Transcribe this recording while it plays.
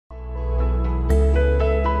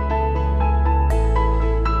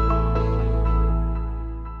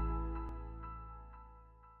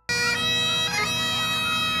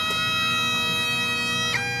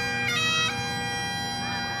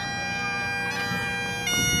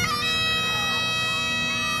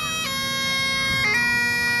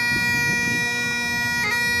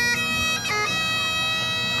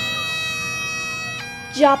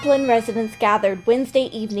Joplin residents gathered Wednesday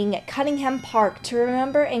evening at Cunningham Park to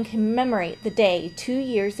remember and commemorate the day 2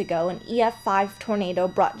 years ago an EF5 tornado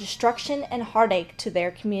brought destruction and heartache to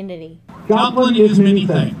their community. Joplin is many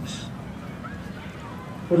things,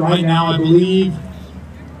 but right now I believe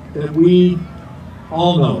that we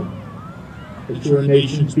all know that you're a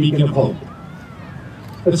nation speaking of hope.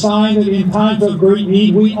 A sign that in times of great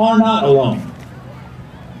need we are not alone.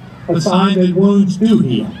 A sign that wounds do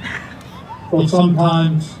heal, though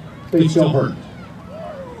sometimes they still hurt.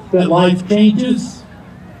 That life changes,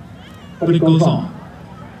 but it goes on.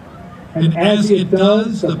 And as it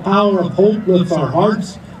does, the power of hope lifts our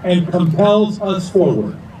hearts and compels us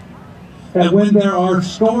forward. That when there are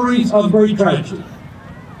stories of great tragedy,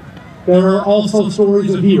 there are also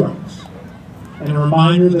stories of heroes, and a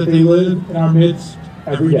reminder that they live in our midst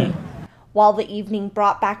every day. While the evening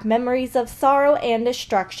brought back memories of sorrow and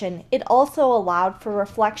destruction, it also allowed for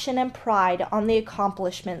reflection and pride on the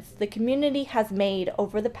accomplishments the community has made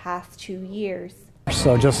over the past 2 years.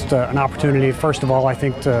 So just an opportunity, first of all, I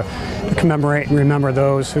think, to commemorate and remember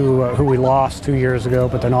those who we lost 2 years ago,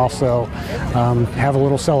 but then also have a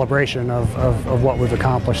little celebration of what we've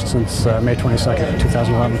accomplished since May 22nd,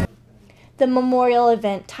 2011. The memorial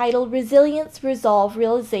event, titled Resilience, Resolve,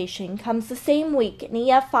 Realization, comes the same week an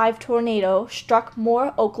EF5 tornado struck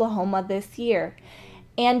Moore, Oklahoma this year,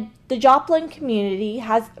 and the Joplin community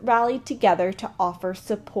has rallied together to offer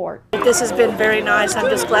support. This has been very nice. I'm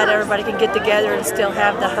just glad everybody can get together and still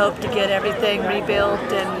have the hope to get everything rebuilt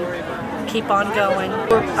and keep on going.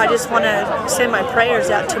 I just want to send my prayers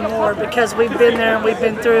out to Moore because we've been there and we've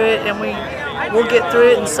been through it, and we'll get through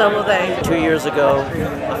it, and so will they. 2 years ago,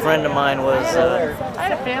 a friend of mine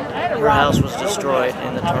her house was destroyed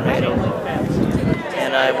in the tornado,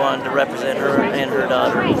 and I wanted to represent her and her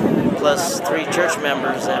daughter, plus 3 church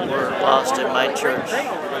members that were lost at my church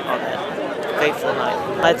on that fateful night.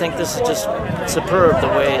 I think this is just superb, the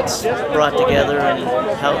way it's brought together and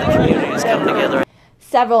how the community has come together.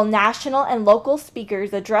 Several national and local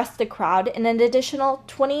speakers addressed the crowd, and an additional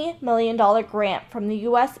 $20 million grant from the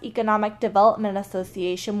U.S. Economic Development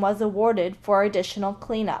Association was awarded for additional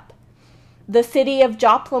cleanup. The city of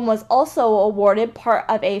Joplin was also awarded part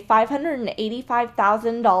of a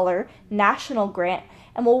 $585,000 national grant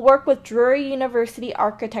and will work with Drury University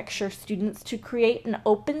architecture students to create an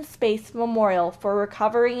open space memorial for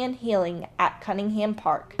recovery and healing at Cunningham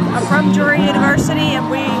Park. I'm from Drury University,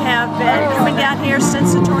 and we have been coming down here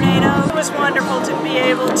since the tornado. It was wonderful to be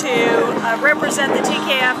able to represent the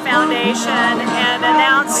TKF Foundation and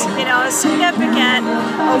announce, a significant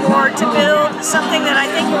award to build something that I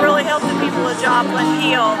think will really help the people of Joplin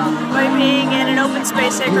heal by being in an open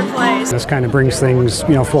space sacred place. This kind of brings things,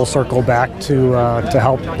 full circle back to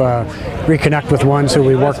help reconnect with ones who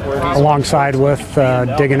we work alongside with,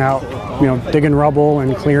 digging rubble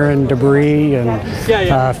and clearing debris and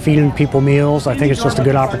feeding people meals. I think it's just a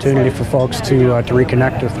good opportunity for folks to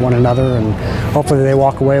reconnect with one another, and hopefully they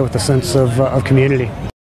walk away with a sense of community.